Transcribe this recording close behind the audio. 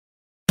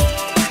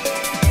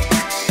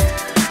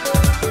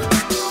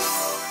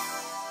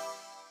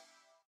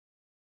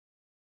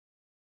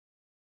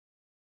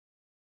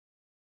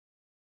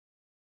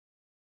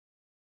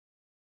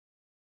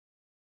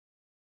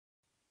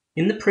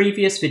In the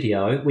previous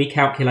video, we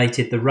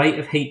calculated the rate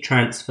of heat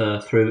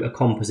transfer through a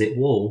composite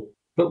wall,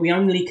 but we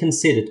only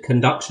considered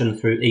conduction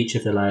through each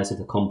of the layers of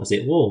the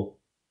composite wall.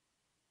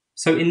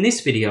 So in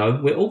this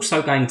video, we're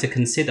also going to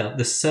consider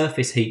the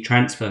surface heat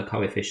transfer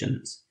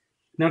coefficients.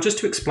 Now, just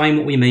to explain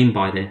what we mean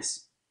by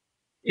this.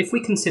 If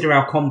we consider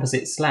our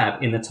composite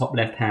slab in the top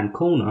left-hand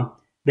corner,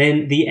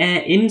 then the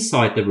air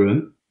inside the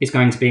room is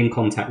going to be in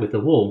contact with the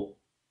wall.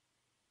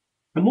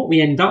 And what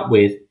we end up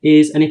with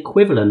is an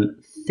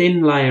equivalent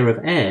thin layer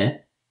of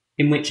air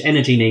in which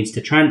energy needs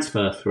to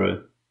transfer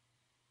through.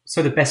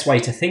 So the best way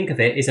to think of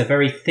it is a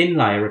very thin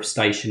layer of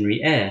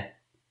stationary air.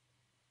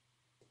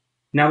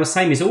 Now the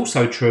same is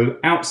also true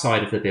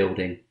outside of the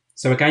building.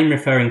 So again,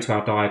 referring to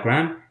our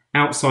diagram,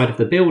 outside of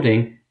the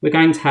building, we're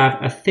going to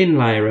have a thin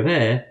layer of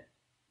air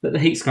that the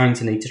heat's going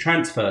to need to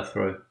transfer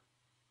through.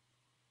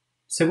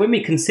 So when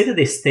we consider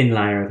this thin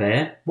layer of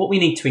air, what we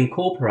need to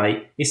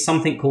incorporate is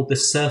something called the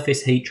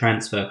surface heat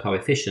transfer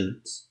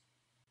coefficients.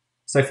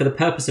 So for the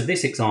purpose of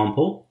this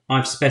example,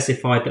 I've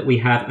specified that we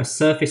have a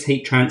surface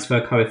heat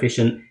transfer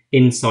coefficient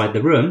inside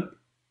the room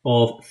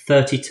of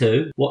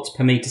 32 watts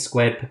per metre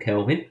squared per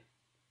Kelvin.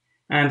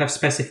 And I've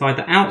specified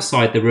that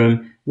outside the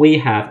room, we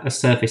have a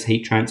surface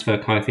heat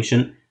transfer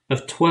coefficient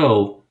of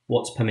 12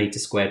 watts per metre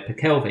squared per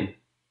Kelvin.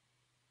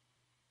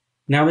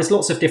 Now there's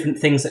lots of different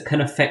things that can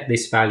affect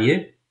this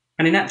value.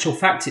 And in actual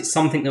fact, it's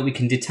something that we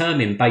can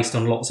determine based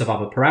on lots of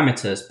other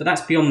parameters, but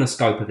that's beyond the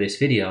scope of this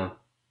video.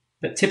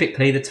 But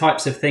typically, the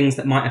types of things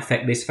that might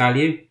affect this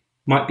value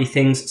might be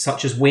things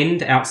such as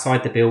wind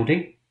outside the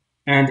building,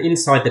 and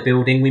inside the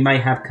building we may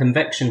have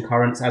convection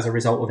currents as a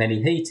result of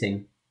any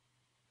heating.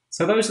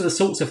 So those are the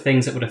sorts of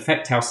things that would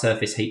affect our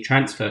surface heat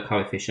transfer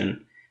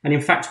coefficient. And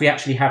in fact, we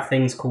actually have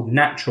things called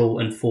natural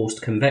and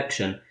forced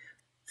convection.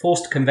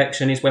 Forced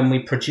convection is when we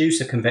produce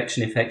a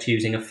convection effect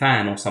using a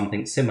fan or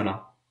something similar.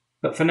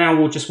 But for now,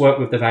 we'll just work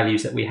with the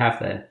values that we have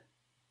there.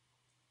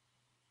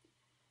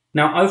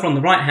 Now, over on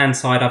the right-hand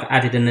side, I've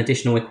added an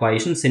additional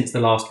equation since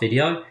the last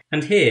video.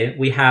 And here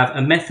we have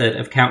a method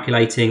of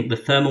calculating the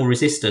thermal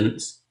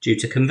resistance due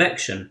to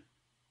convection.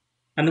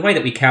 And the way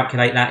that we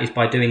calculate that is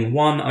by doing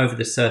 1 over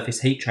the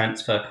surface heat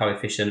transfer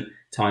coefficient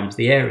times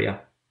the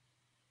area.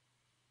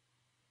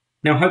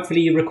 Now,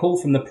 hopefully you recall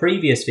from the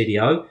previous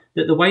video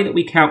that the way that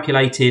we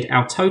calculated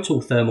our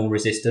total thermal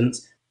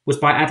resistance was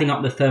by adding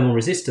up the thermal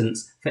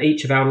resistance for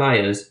each of our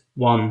layers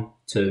 1,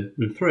 2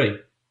 and 3.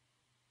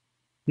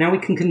 Now we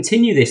can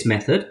continue this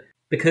method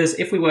because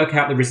if we work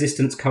out the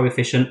resistance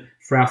coefficient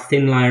for our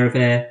thin layer of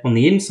air on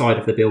the inside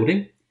of the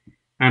building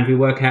and we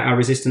work out our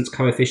resistance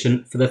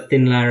coefficient for the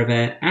thin layer of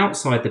air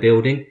outside the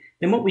building,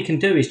 then what we can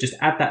do is just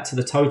add that to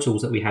the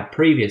totals that we had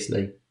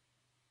previously.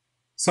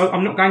 So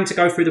I'm not going to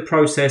go through the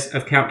process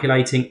of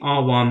calculating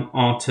R1,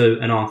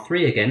 R2 and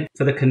R3 again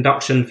for the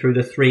conduction through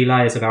the 3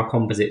 layers of our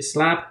composite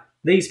slab.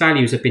 These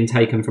values have been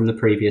taken from the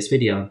previous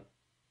video.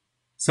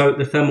 So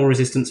the thermal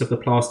resistance of the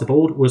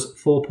plasterboard was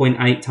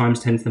 4.8 times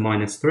 10 to the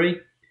minus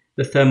 3.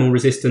 The thermal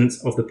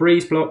resistance of the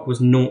breeze block was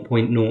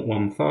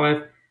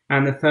 0.015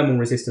 and the thermal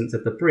resistance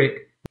of the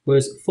brick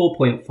was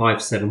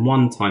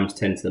 4.571 times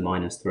 10 to the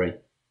minus 3.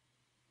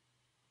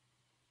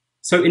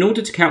 So in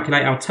order to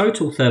calculate our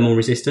total thermal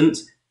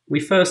resistance, we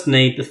first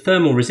need the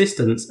thermal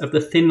resistance of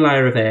the thin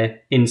layer of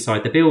air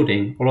inside the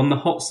building or on the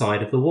hot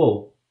side of the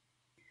wall.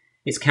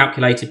 It's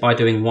calculated by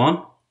doing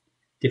 1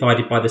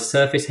 divided by the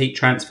surface heat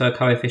transfer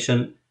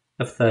coefficient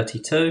of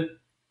 32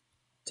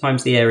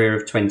 times the area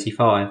of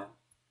 25,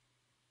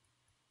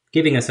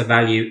 giving us a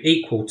value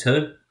equal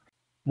to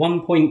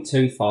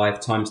 1.25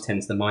 times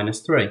 10 to the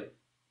minus 3.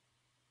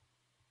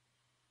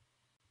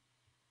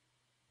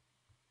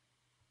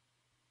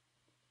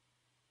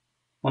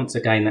 Once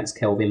again, that's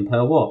Kelvin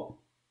per watt.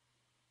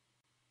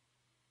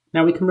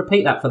 Now we can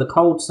repeat that for the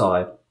cold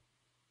side.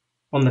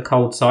 On the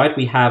cold side,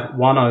 we have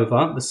 1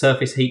 over the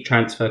surface heat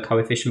transfer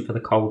coefficient for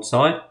the cold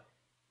side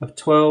of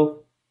 12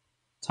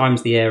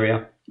 times the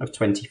area of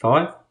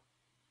 25,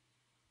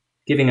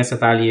 giving us a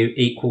value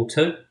equal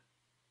to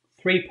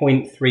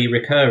 3.3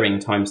 recurring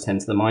times 10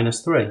 to the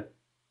minus 3.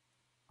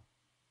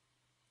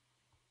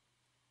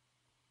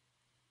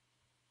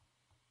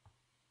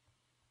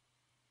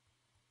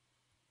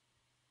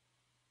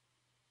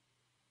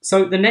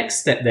 So the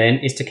next step then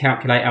is to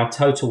calculate our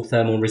total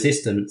thermal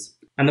resistance.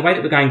 And the way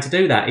that we're going to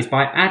do that is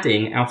by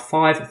adding our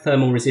 5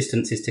 thermal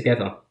resistances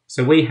together.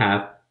 So we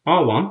have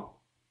R1,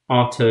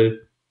 R2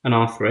 and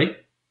R3.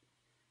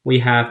 We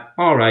have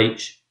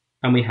RH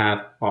and we have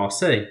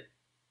RC.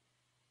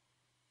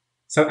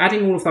 So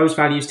adding all of those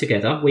values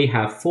together, we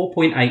have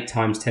 4.8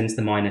 times 10 to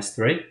the minus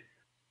 3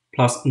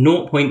 plus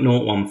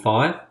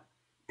 0.015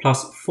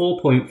 plus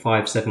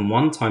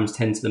 4.571 times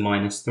 10 to the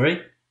minus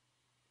 3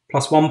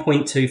 plus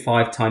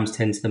 1.25 times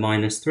 10 to the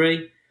minus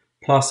 3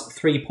 plus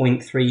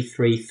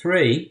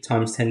 3.333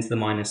 times 10 to the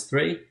minus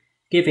 3,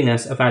 giving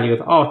us a value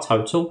of R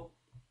total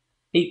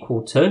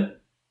equal to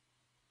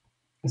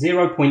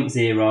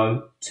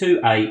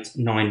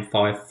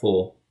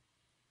 0.028954.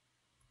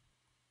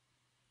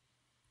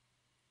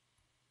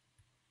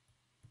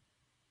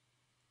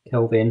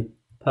 Kelvin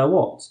per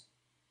watt.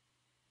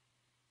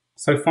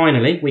 So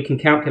finally, we can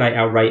calculate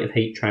our rate of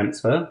heat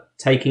transfer,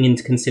 taking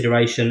into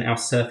consideration our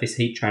surface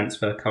heat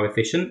transfer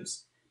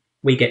coefficients.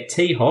 We get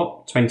T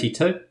hot,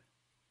 22,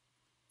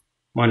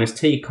 minus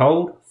T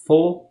cold,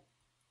 4,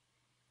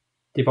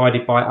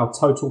 divided by our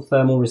total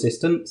thermal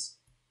resistance,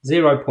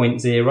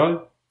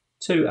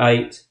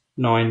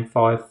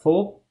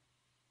 0.028954,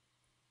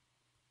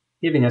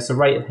 giving us a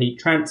rate of heat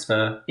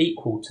transfer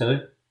equal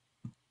to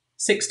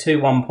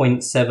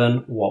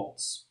 621.7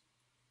 watts.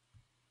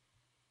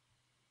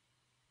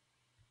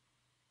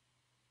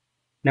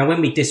 Now,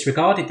 when we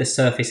disregarded the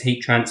surface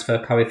heat transfer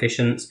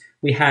coefficients,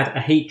 we had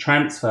a heat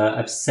transfer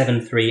of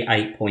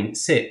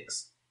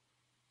 738.6.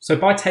 So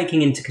by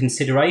taking into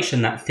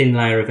consideration that thin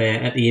layer of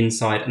air at the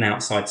inside and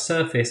outside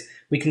surface,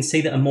 we can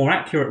see that a more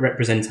accurate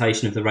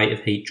representation of the rate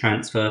of heat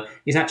transfer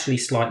is actually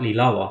slightly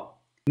lower,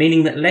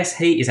 meaning that less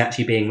heat is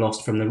actually being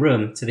lost from the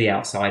room to the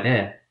outside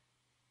air.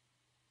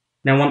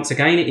 Now, once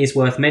again, it is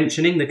worth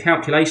mentioning the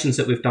calculations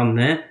that we've done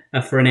there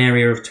are for an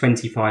area of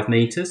 25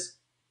 metres.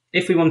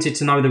 If we wanted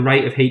to know the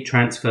rate of heat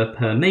transfer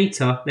per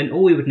metre, then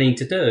all we would need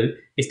to do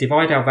is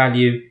divide our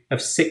value of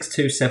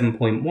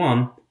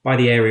 627.1 by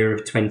the area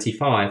of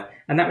 25,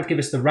 and that would give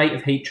us the rate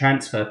of heat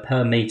transfer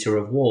per metre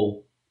of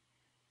wall.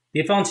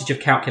 The advantage of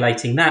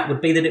calculating that would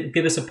be that it would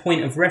give us a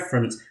point of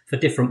reference for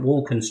different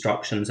wall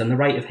constructions and the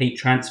rate of heat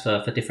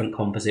transfer for different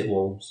composite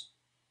walls.